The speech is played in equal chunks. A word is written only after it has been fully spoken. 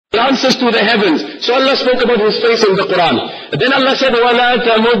answers to the heavens. So Allah spoke about His face in the Quran. Then Allah said, وَلَا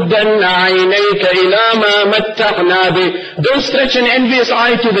تَمُدَّنَّ عَيْنَيْكَ إِلَى مَا مَتَّعْنَا بِهِ. Don't stretch an envious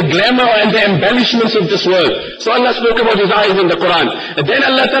eye to the glamour and the embellishments of this world. So Allah spoke about His eyes in the Quran. Then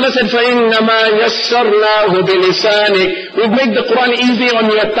Allah Ta'ala said, فَإِنَّمَا يَسَّرْنَاهُ بِلِسَانِكَ. We've made the Quran easy on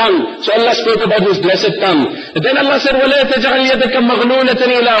your tongue. So Allah spoke about His blessed tongue. Then Allah said, وَلَا تَجْعَلْ يَدَكَ مَغْلُولَةً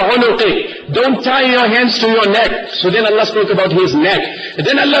إِلَى عُنُقِكَ. Don't tie your hands to your neck. So then Allah spoke about His neck.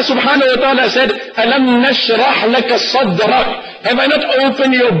 Then Allah subhanahu wa ta'ala said, أَلَمْ نَشْرَحْ لَكَ صَدْرَكَ. Have I not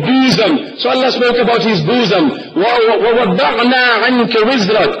opened your bosom? So Allah spoke about His bosom. وَوَضَعْنَا عَنْكَ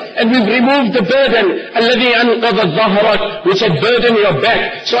وِزْرَكَ. And we've removed the burden, الَّذِي أَنْقَضَ ظَهْرَكَ, which had burdened your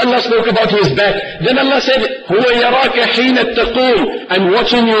back. So Allah spoke about His back. Then Allah said, هُوَ يَرَاكَ حِينَ التَّقُومِ. I'm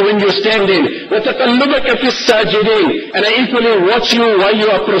watching you when you're standing. وَتَقَلُّبَكَ فِي السَّاجِدِينَ. And I equally watch you while you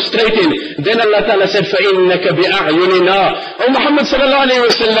are prostrating. Then Allah Ta'ala said, فَإِنَّكَ بِأَعْيُنِنَا. O Muhammad sallallahu alayhi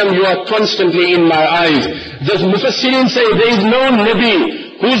wa sallam, you are constantly in my eyes. The Mufassirin say there is no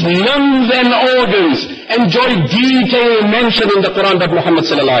Nabi whose limbs and organs enjoy detailed mention in the Quran but Muhammad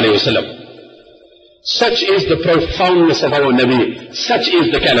sallallahu alayhi wa sallam. Such is the profoundness of our Nabi. Such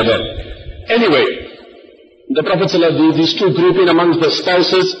is the caliber. Anyway, the Prophet sallallahu, these two grouping amongst the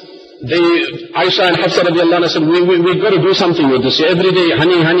spouses, Aisha and Hafsa radiallahu anha said, we've got to do something with this. Every day,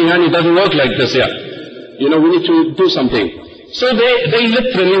 honey, honey, honey, doesn't work like this here. You know, we need to do something. So they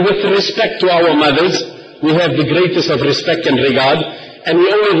literally, with respect to our mothers, we have the greatest of respect and regard, and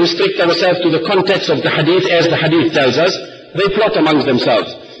we only restrict ourselves to the context of the hadith as the hadith tells us. They plot amongst themselves.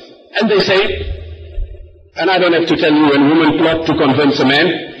 And they say, and I don't have to tell you when women plot to convince a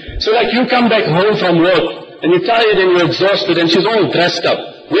man. So like you come back home from work, and you're tired and you're exhausted, and she's all dressed up.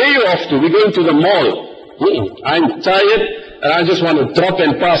 Where are you off to? We're going to the mall. I'm tired, and I just want to drop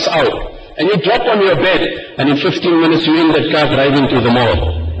and pass out. And you drop on your bed, and in 15 minutes you're in that car driving to the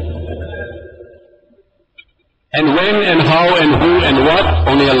mall. And when and how and who and what,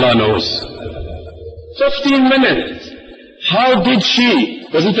 only Allah knows. 15 minutes. How did she?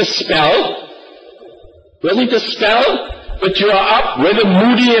 Was it a spell? Was it a spell? But you are up, whether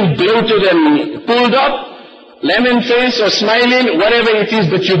moody and bloated and pulled up, lemon face or smiling, whatever it is,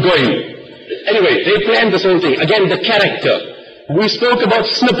 but you're going. Anyway, they planned this whole thing. Again, the character. We spoke about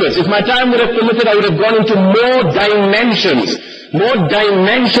snippets. If my time would have permitted, I would have gone into more dimensions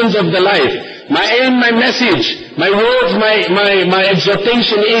of the life. My aim, my message, my words, my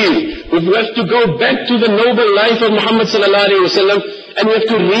exhortation is, we have to go back to the noble life of Muhammad sallallahu alaihi wasallam, and we have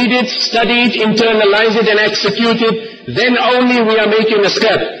to read it, study it, internalize it, and execute it. Then only we are making a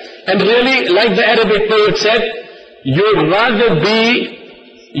step. And really, like the Arabic poet said, you'd rather be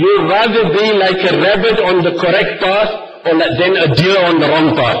like a rabbit on the correct path, or than a deer on the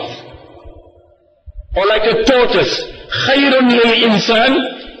wrong path. Or like a tortoise. خير للإنسان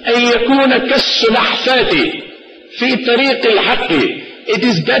أن يكون كالسلحفاة في طريق الحق. It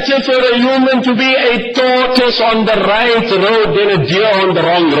is better for a human to be a tortoise on the right road than a deer on the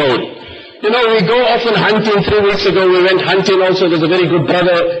wrong road. You know, we go often hunting. 3 weeks ago we went hunting also. There's a very good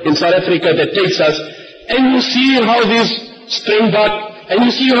brother in South Africa that takes us. And you see how these springbuck, and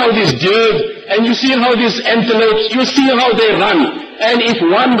you see how these deer, and you see how these antelopes, you see how they run. And if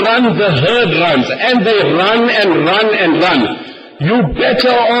one runs, the herd runs. And they run and run and run. You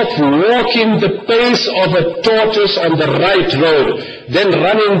better off walking the pace of a tortoise on the right road than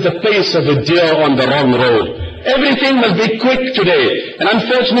running the pace of a deer on the wrong road. Everything must be quick today. And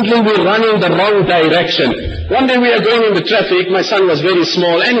unfortunately we're running the wrong direction. One day we are going in the traffic, my son was very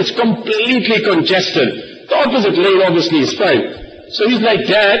small, and it's completely congested. The opposite lane obviously is fine. So he's like,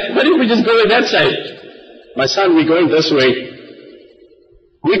 Dad, why didn't we just go on that side? My son, we're going this way.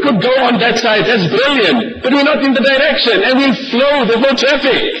 We could go on that side, that's brilliant. But we're not in the direction, and we'll flow, there's no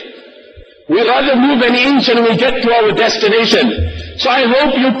traffic. We'd rather move an inch and we'll get to our destination. So I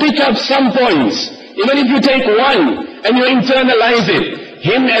hope you pick up some points. Even if you take one, and you internalize it.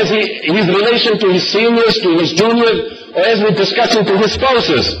 Him as his relation to his seniors, to his juniors, or as we're discussing to his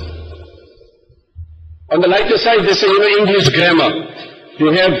spouses. On the lighter side, they say, you know, English grammar.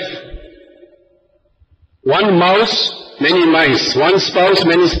 You have one mouse, many mice. One spouse,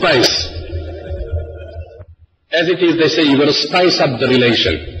 many spice. As it is, they say, you've got to spice up the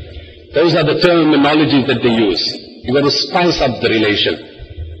relation. Those are the terminologies that they use. You've got to spice up the relation.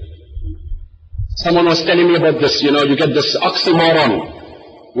 Someone was telling me about this, you know, you get this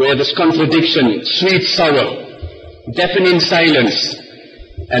oxymoron, where this contradiction, sweet, sour, deafening silence,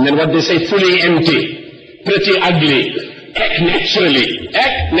 and then what they say, fully empty. Pretty ugly, act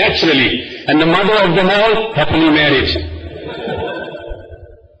naturally, and the mother of them all, happily married.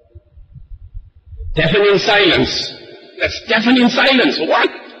 Deafening silence. That's deafening silence. What?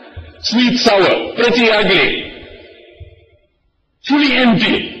 Sweet, sour, pretty, ugly. Fully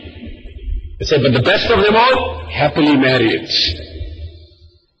empty. He said, but the best of them all, happily married.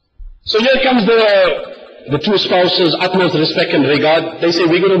 So here comes the two spouses, utmost respect and regard. They say,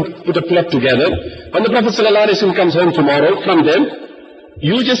 we're going to put a plot together. When the Prophet ﷺ comes home tomorrow from them,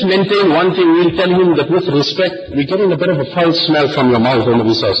 you just maintain one thing. We'll tell him that with respect, we're getting a bit of a foul smell from your mouth, O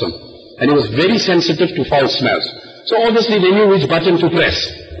Nabi Sallallahu Alaihi Wasallam. And he was very sensitive to foul smells. So obviously they knew which button to press.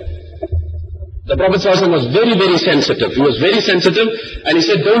 The Prophet ﷺ was very, very sensitive. He was very sensitive, and he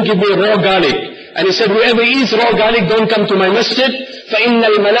said, don't give me raw garlic. And he said, whoever eats raw garlic, don't come to my masjid. فَإِنَّ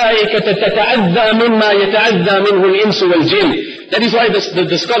الْمَلَائِكَةَ تَتَعَذَّى مِمَّا يَتَعَذَّى مِنْهُ الْإِنسُ وَالْجِنُّ. That is why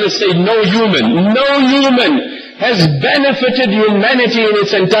the scholars say no human has benefited humanity in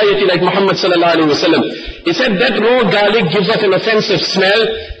its entirety like Muhammad sallallahu alaihi wasallam. He said that raw garlic gives off an offensive smell,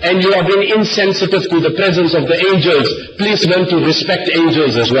 and you are being insensitive to the presence of the angels. Please learn to respect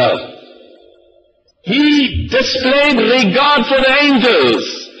angels as well. He displayed regard for the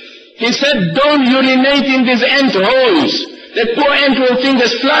angels. He said, don't urinate in these ant holes. That poor ant will think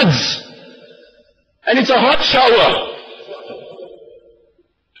there's floods. And it's a hot shower.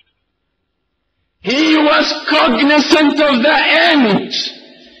 He was cognizant of the ant.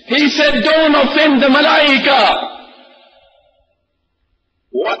 He said, don't offend the malaika.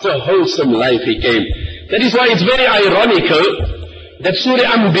 What a wholesome life he came. That is why it's very ironical that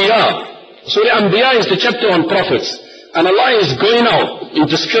Surah Anbiya is the chapter on prophets. And Allah is going out in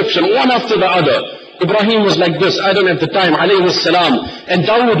description, one after the other. Ibrahim was like this, I don't have the time, alayhi salam. And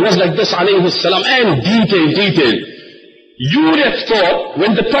Dawood was like this, alayhi salam. And detail. You would have thought,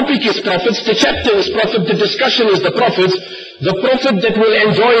 when the topic is prophets, the chapter is prophet, the discussion is the prophets, the prophet that will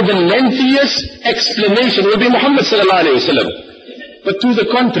enjoy the lengthiest explanation will be Muhammad sallallahu alayhi wa sallam. But to the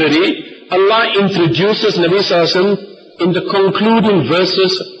contrary, Allah introduces Nabi sallallahu alayhi wa sallam in the concluding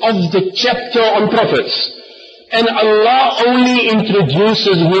verses of the chapter on prophets. And Allah only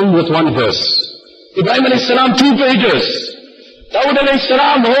introduces him with one verse. Ibrahim alayhi salam, 2 pages. Dawud alayhi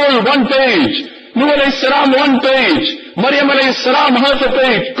salam, whole 1 page. Nuh alayhi salam, 1 page. Maryam alayhi salam, half a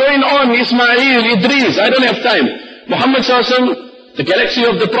page. Going on, Ismail, Idris, I don't have time. Muhammad sallallahu alayhi wa sallam, the galaxy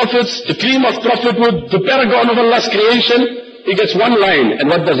of the prophets, the cream of prophethood, the paragon of Allah's creation, he gets 1 line. And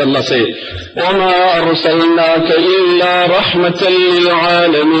what does Allah say? وَمَا أَرْسَلْنَاكَ إِلَّا رَحْمَةً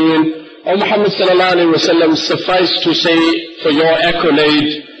لِلْعَالَمِينَ. O Muhammad sallallahu alayhi wa sallam, suffice to say for your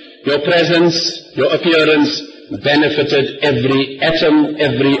accolade, your presence, your appearance benefited every atom,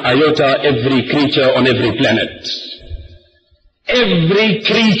 every iota, every creature on every planet. Every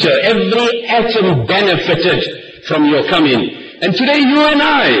creature, every atom benefited from your coming. And today you and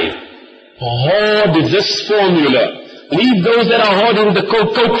I hoard this formula. Leave those that are hoarding the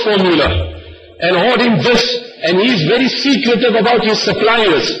Coke formula and hoarding this, and he's very secretive about his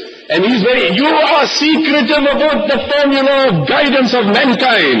suppliers. And you are secretive about the formula of guidance of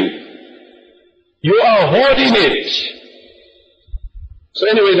mankind. You are hoarding it. So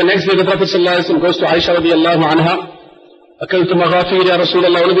anyway, the next day the Prophet ﷺ goes to Aisha radiallahu anha. Akaltu maghafir ya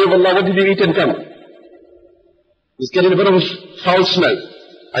Rasulullah, Nabi of Allah, what did you eat and come? He's getting a bit of a foul smell.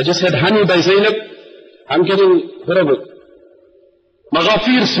 I just had honey by Zainab. I'm getting a bit of a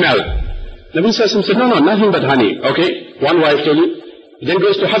maghafir smell. Nabi ﷺ said, no, nothing but honey. Okay, one wife told you. Then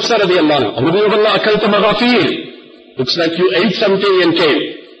goes to Hafsa radiallahu anha. Nabi of Allah, akalta maghafir. Looks like you ate something and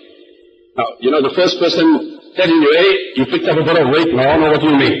came. Now, the first person telling you, hey, you picked up a bit of weight, now I know what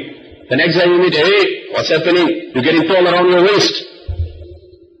you mean. The next guy you meet, hey, what's happening? You're getting tall around your waist.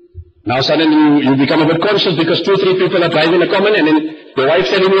 Now suddenly you become a bit conscious because 2 or 3 people are driving a common, and then your wife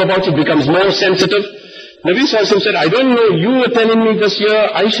telling you about it becomes more sensitive. Nabi Sallallahu Alaihi Wasallam said, I don't know, you were telling me this year,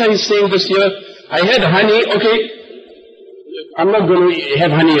 Aisha is saying this year, I had honey, okay, I'm not going to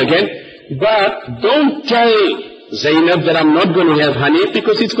have honey again, but don't tell Zainab that I'm not going to have honey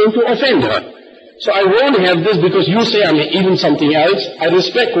because it's going to offend her. So I won't have this because you say I'm eating something else. I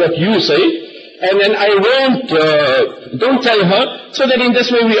respect what you say, and then I won't, don't tell her, so that in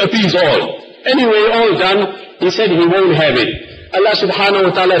this way we appease all. Anyway, all done, he said he won't have it. Allah subhanahu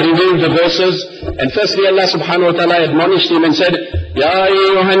wa ta'ala revealed the verses, and firstly Allah subhanahu wa ta'ala admonished him and said, يَا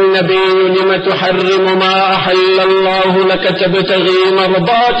أَيُّهَا النَّبِيُّ لِمَ تُحَرِّمُ مَا أَحَلَّ اللَّهُ لَكَ تَبْتَغِي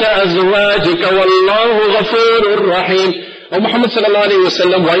مَرْضَاتَ أَزْوَاجِكَ وَاللَّهُ غَفُورٌ رَحِيمٌ. O Muhammad sallallahu alayhi wa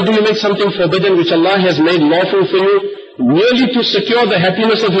sallam, why do you make something forbidden which Allah has made lawful for you? Merely to secure the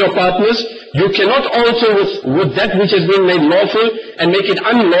happiness of your partners. You cannot alter with that which has been made lawful and make it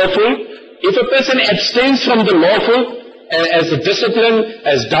unlawful. If a person abstains from the lawful, as a discipline,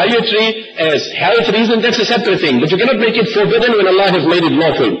 as dietary, as health reason, that's a separate thing. But you cannot make it forbidden when Allah has made it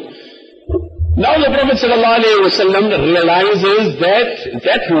lawful. Now the Prophet ﷺ realizes that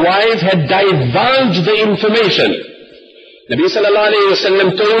that wife had divulged the information. Nabi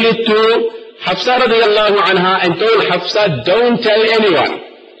ﷺ told it to Hafsa radiallahu anha and told Hafsa, don't tell anyone.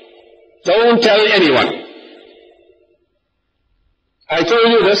 Don't tell anyone. I told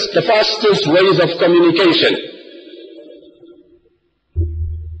you this, the fastest ways of communication.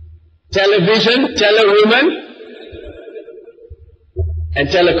 Television, telewoman, and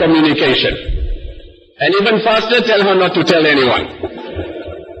telecommunication. And even faster, tell her not to tell anyone.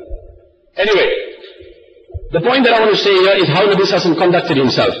 Anyway, the point that I want to say here is how Nabi Sallallahu conducted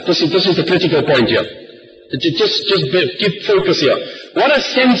himself. This is the critical point here. Just keep focus here. What a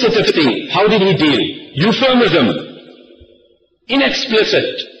sensitive thing. How did he deal? Euphemism.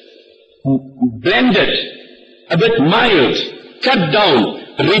 Inexplicit. Blended. A bit mild. Cut down.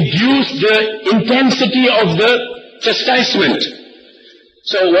 Reduce the intensity of the chastisement.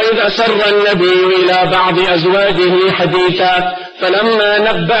 So, وَإِذْ أَسَرَّ النَّبِيُّ إِلَى بَعْضِ أَزْوَاجِهِ حَدِيثًا فَلَمَّا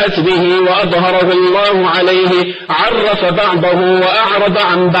نَبَّأَتْ بِهِ وَأَظْهَرَهُ اللَّهُ عَلَيْهِ عَرَّفَ بَعْضَهُ وَأَعْرَضَ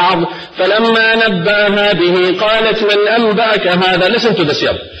عَنْ بَعْضٍ فَلَمَّا نَبَّأَهَا بِهِ قَالَتْ مَنْ أَنْبَأَكَ هَذَا. Listen to this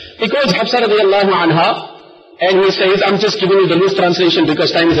here. He calls Hafsa radiallahu anha and he says, I'm just giving you the loose translation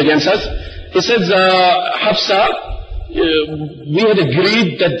because time is against us. He says, Hafsa, we had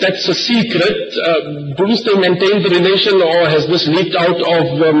agreed that that's a secret. Do we still maintain the relation, or has this leaked out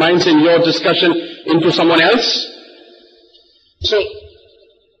of your minds in your discussion into someone else? So,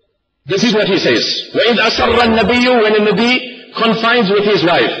 this is what he says. وَإِذْ أَسَرَّ النَّبِيُّ, when a Nabi confides with his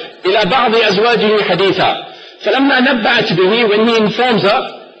wife, إِلَى بَعْضِ أَزْوَاجِهِ حَدِيثًا فَلَمَّا نَبَّأَتْ بِهِ, when he informs her,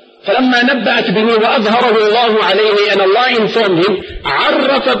 فَلَمَّا نَبَّأَتْ بِهِ وَأَظْهَرَهُ اللَّهُ عَلَيْهِ, and Allah informed him,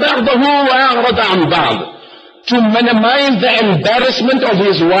 عَرَّفَ بَعْضَهُ وَأَعْرَضَ عَنْ بَعْضٍ, to minimize the embarrassment of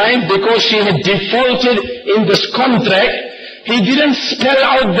his wife because she had defaulted in this contract, he didn't spell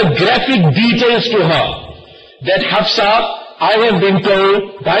out the graphic details to her. That Hafsa, I have been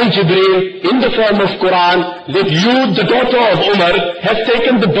told by Jibreel in the form of Quran that you, the daughter of Umar, have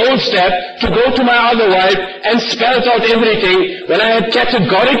taken the bold step to go to my other wife and spelled out everything when I had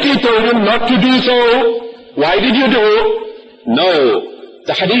categorically told him not to do so. Why did you do? No.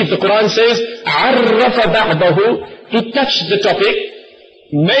 The hadith, the Quran says, عَرَّفَ بَعْضَهُ, he touched the topic,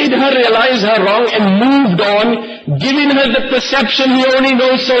 made her realize her wrong and moved on, giving her the perception he only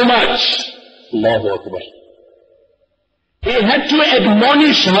knows so much. Allahu Akbar. He had to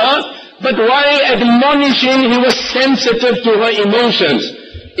admonish her, but while admonishing, he was sensitive to her emotions.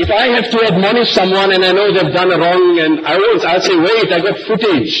 If I have to admonish someone and I know they've done wrong, and I'll say, wait, I got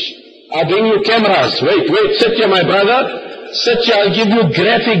footage. I'll bring you cameras. Wait, sit here, my brother. Sit here, I'll give you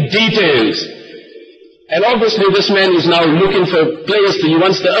graphic details. And obviously this man is now looking for a place, he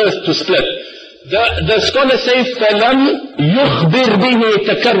wants the earth to split. The scholars say, فَلَمْ يُخْبِرْ بِهِ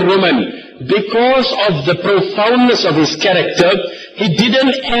تَكَرُّمًا, because of the profoundness of his character, he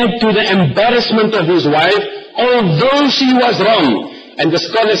didn't add to the embarrassment of his wife, although she was wrong. And the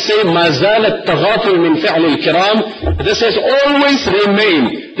scholars say, مَا زَالَ التَّغَافُلْ مِنْ فِعْلِ الْكِرَامِ, this has always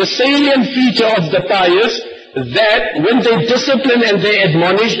remained the salient feature of the pious, that when they discipline and they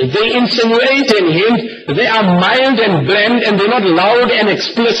admonish, they insinuate and hint, they are mild and bland and they're not loud and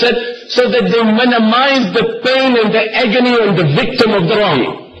explicit, so that they minimize the pain and the agony on the victim of the wrong.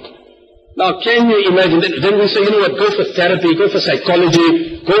 Now can you imagine, then we say, you know what, go for therapy, go for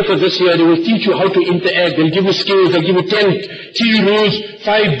psychology, go for this here, they will teach you how to interact, they'll give you skills, they'll give you 10 key rules,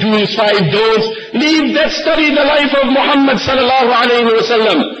 5 do's, 5 don'ts. Leave that, study the life of Muhammad sallallahu alayhi wa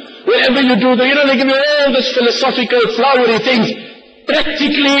sallam. Wherever you do, they give you all this philosophical, flowery things.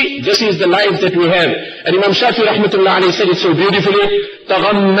 Practically, this is the life that we have. And Imam Shafi rahmatullah alayhi said it so beautifully,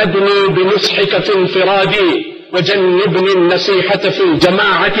 تَغَمَّدْنِي بِنُصْحِكَ فِي الْفِرَادِ وَجَنِّبْنِي النَّصِيحَةَ فِي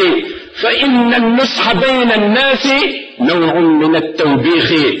الْجَمَاعَةِ فَإِنَّ النُّصْحَ بَيْنَ النَّاسِ نَوْعٌ مِنَ التَّوْبِيخِ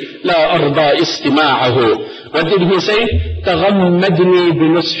لَا أَرْضَى اسْتِمَاعَهُ. What did he say? تَغَمَّدْنِي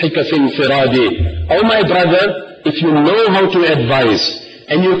بِنُصْحِكَ فِي الْفِرَادِ. Oh my brother, if you know how to advise,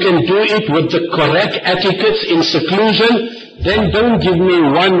 and you can do it with the correct etiquettes in seclusion, then don't give me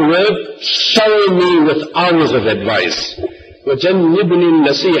one word, shower me with hours of advice. وَجَنِّبْنِي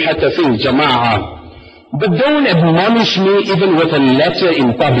النَّصِيحَةَ فِي الْجَمَاعَةِ. But don't admonish me even with a letter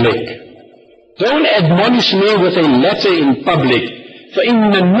in public. Don't admonish me with a letter in public.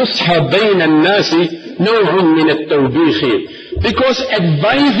 فَإِنَّ النُّصْحَ بَيْنَ النَّاسِ نَوْعٌ مِنَ التَّوْبِيخِ. Because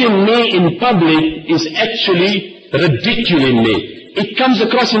advising me in public is actually ridiculing me. It comes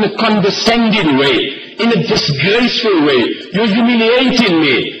across in a condescending way, in a disgraceful way. You're humiliating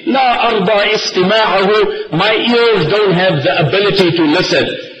me. La arda istima'ahu. My ears don't have the ability to listen.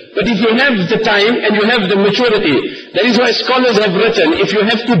 But if you have the time and you have the maturity, that is why scholars have written, if you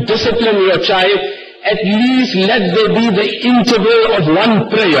have to discipline your child, at least let there be the interval of one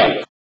prayer.